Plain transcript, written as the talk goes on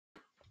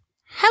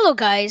Hello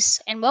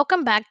guys, and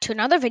welcome back to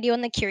another video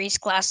in the Curious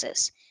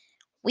classes.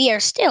 We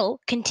are still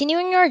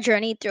continuing our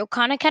journey through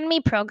Khan Academy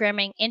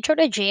Programming Intro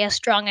to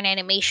JS Drawing and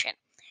Animation,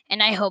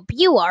 and I hope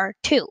you are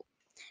too.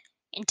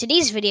 In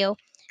today's video,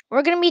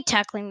 we're going to be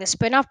tackling the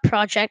spin-off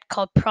project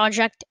called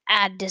Project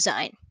Ad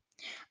Design.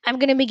 I'm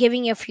going to be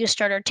giving you a few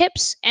starter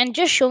tips and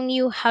just showing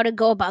you how to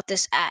go about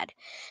this ad.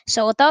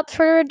 So without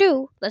further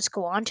ado, let's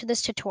go on to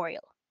this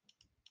tutorial.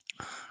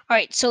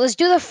 Alright, so let's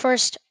do the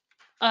first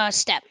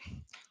step.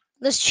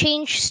 Let's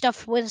change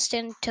Stuff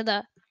Winston to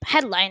the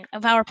headline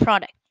of our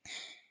product.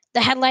 The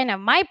headline of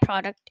my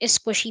product is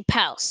Squishy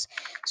Pals.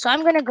 So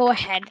I'm going to go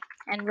ahead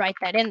and write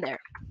that in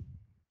there.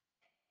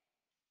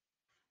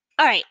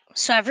 Alright,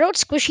 so I've wrote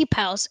Squishy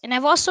Pals and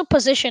I've also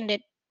positioned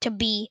it to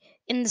be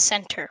in the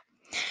center.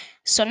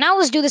 So now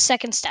let's do the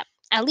second step.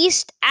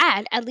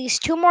 Add at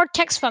least two more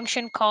text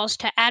function calls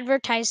to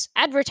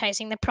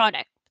advertising the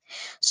product.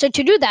 So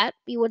to do that,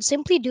 we would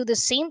simply do the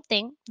same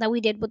thing that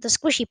we did with the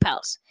Squishy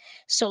Pals.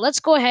 So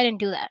let's go ahead and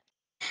do that.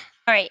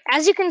 Alright,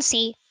 as you can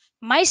see,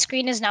 my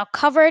screen is now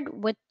covered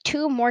with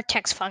two more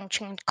text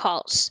function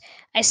calls.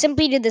 I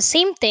simply did the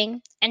same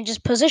thing and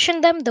just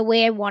positioned them the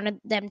way I wanted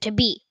them to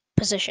be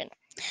positioned.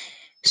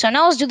 So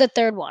now let's do the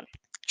third one.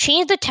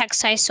 Change the text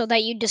size so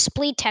that you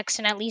display text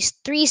in at least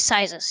 3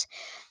 sizes.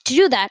 To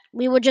do that,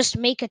 we would just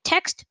make a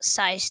text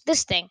size,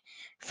 this thing,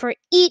 for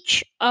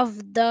each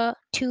of the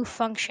two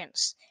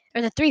functions,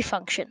 or the 3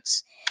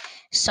 functions.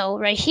 So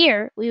right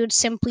here, we would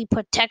simply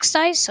put text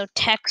size, so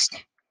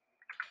text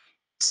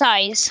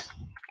size,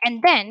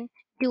 and then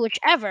do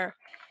whichever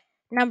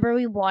number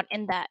we want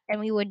in that, and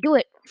we would do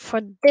it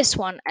for this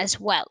one as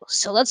well.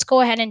 So let's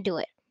go ahead and do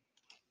it.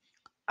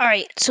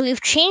 Alright, so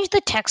we've changed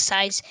the text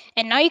size,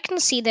 and now you can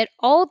see that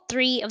all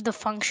 3 of the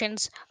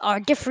functions are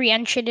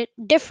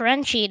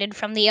differentiated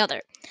from the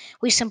other.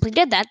 We simply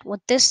did that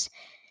with this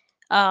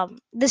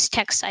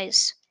text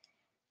size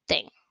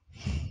thing.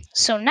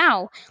 So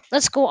now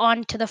let's go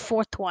on to the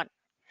fourth one.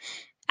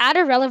 Add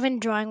a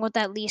relevant drawing with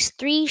at least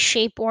 3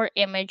 shape or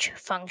image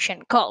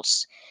function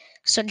calls.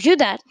 So to do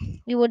that,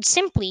 we would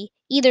simply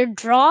either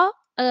draw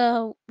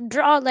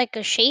like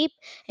a shape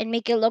and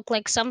make it look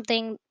like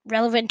something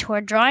relevant to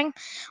our drawing,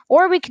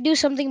 or we could do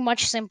something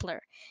much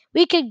simpler.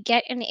 We could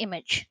get an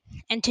image.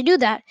 And to do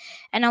that,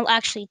 and I'll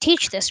actually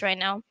teach this right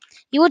now,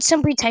 you would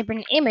simply type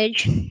in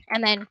image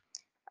and then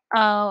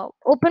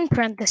open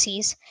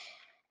parentheses,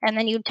 and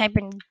then you type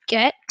in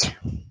get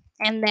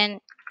and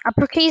then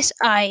uppercase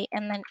I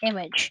and then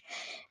image.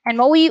 And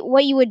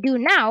what you would do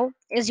now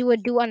is you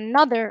would do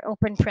another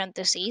open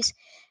parentheses,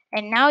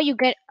 and now you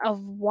get a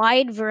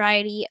wide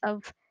variety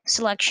of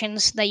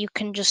selections that you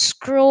can just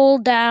scroll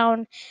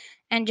down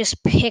and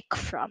just pick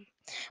from.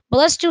 But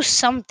let's do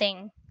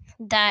something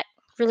that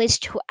relates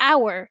to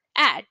our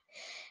ad.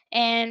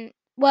 And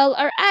well,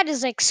 our ad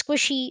is like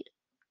squishy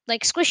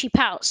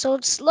pals. So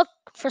let's look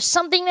for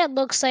something that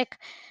looks like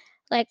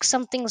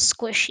something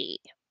squishy.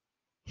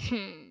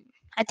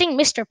 I think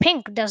Mr.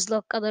 Pink does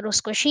look a little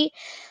squishy.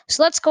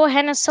 So let's go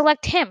ahead and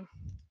select him.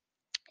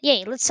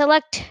 Yay, let's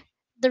select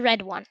the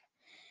red one.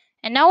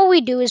 And now what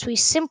we do is we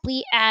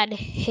simply add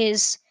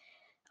his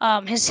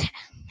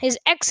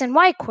x and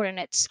y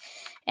coordinates.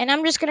 And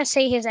I'm just going to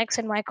say his x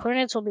and y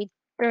coordinates will be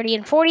 30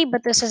 and 40,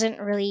 but this isn't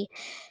really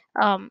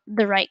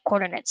the right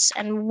coordinates.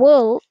 And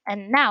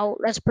now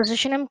let's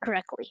position him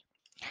correctly.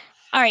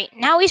 Alright,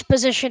 now he's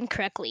positioned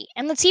correctly,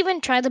 and let's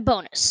even try the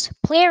bonus.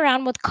 Play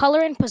around with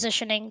color and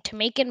positioning to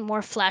make it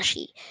more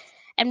flashy.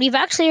 And we've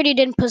actually already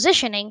done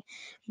positioning,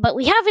 but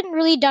we haven't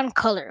really done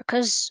color,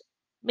 because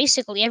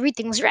basically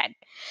everything's red.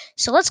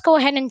 So let's go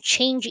ahead and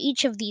change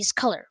each of these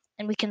color,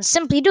 and we can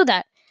simply do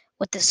that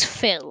with this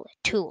fill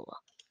tool.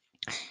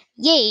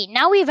 Yay,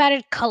 now we've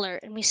added color,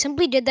 and we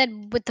simply did that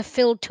with the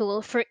fill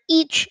tool for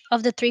each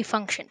of the 3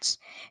 functions.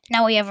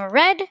 Now we have a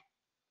red,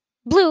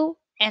 blue,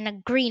 and a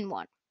green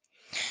one.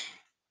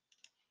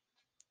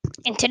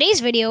 In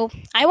today's video,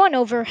 I went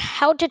over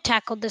how to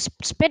tackle this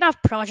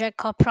spin-off project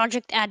called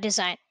Project Ad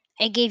Design.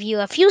 I gave you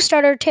a few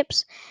starter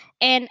tips,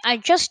 and I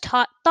just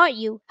taught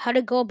you how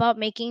to go about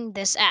making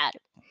this ad.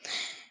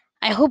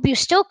 I hope you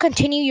still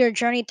continue your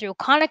journey through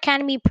Khan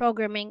Academy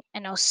programming,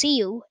 and I'll see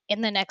you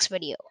in the next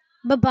video.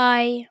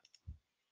 Bye-bye.